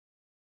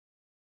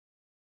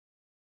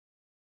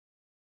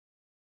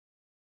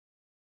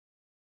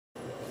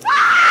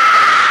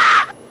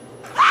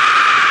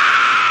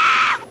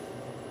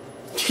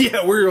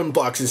Yeah, we're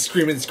unboxing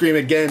Scream and Scream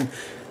again.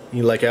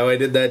 You like how I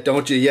did that,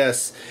 don't you?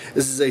 Yes.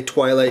 This is a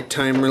Twilight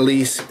Time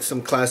release.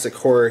 Some classic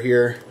horror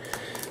here.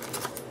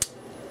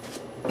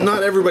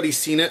 Not everybody's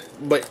seen it,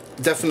 but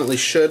definitely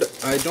should.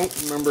 I don't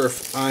remember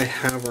if I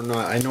have or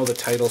not. I know the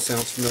title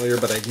sounds familiar,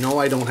 but I know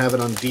I don't have it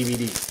on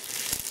DVD.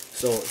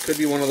 So it could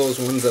be one of those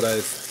ones that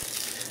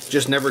I've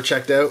just never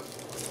checked out.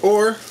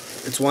 Or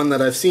it's one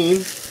that I've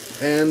seen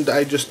and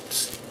I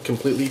just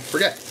completely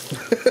forget.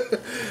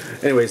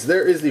 Anyways,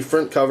 there is the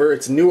front cover.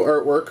 It's new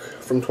artwork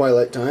from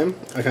Twilight Time.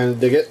 I kind of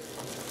dig it.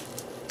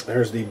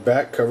 There's the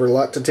back cover. A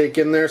lot to take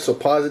in there, so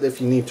pause it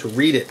if you need to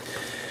read it.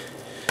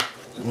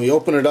 And we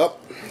open it up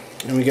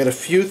and we get a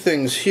few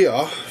things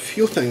here.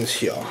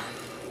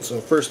 So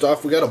first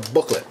off, we got a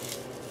booklet.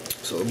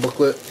 So the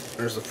booklet,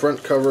 there's the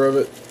front cover of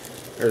it.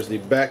 There's the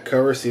back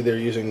cover. See, they're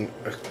using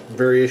a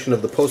variation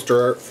of the poster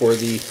art for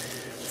the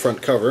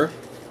front cover.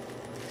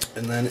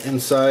 And then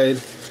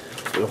inside,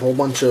 a whole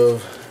bunch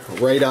of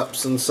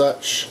write-ups and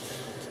such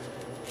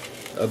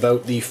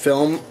about the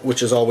film,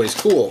 which is always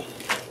cool.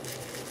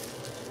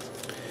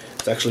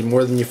 It's actually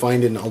more than you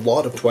find in a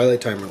lot of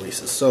Twilight Time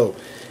releases. So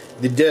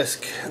the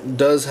disc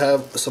does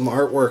have some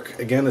artwork.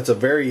 Again, it's a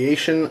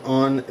variation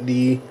on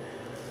the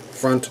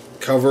front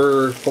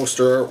cover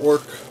poster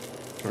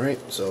artwork.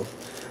 Alright, so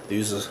they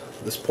use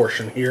this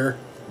portion here,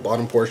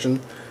 bottom portion.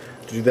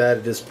 To do that,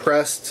 it is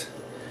pressed.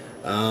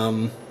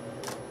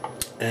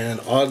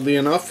 And oddly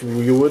enough,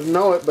 you wouldn't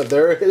know it, but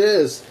there it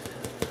is.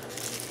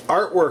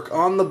 Artwork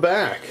on the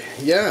back.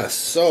 Yes,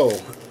 so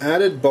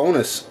added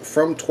bonus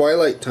from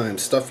Twilight Time.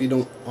 Stuff you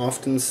don't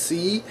often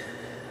see,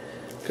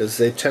 because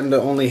they tend to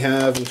only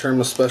have, in terms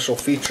of special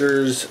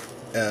features,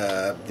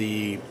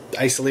 the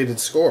isolated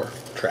score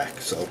track.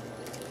 So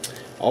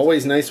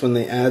always nice when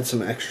they add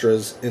some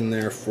extras in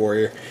there for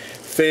your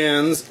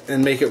fans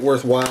and make it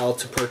worthwhile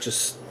to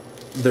purchase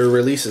their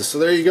releases. So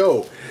there you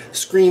go.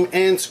 Scream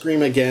and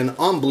Scream Again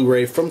on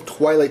Blu-ray from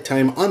Twilight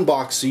Time,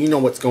 unboxed, so you know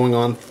what's going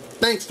on.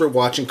 Thanks for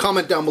watching.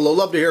 Comment down below.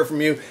 Love to hear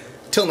from you.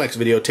 Till next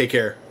video, take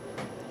care.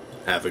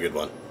 Have a good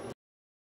one.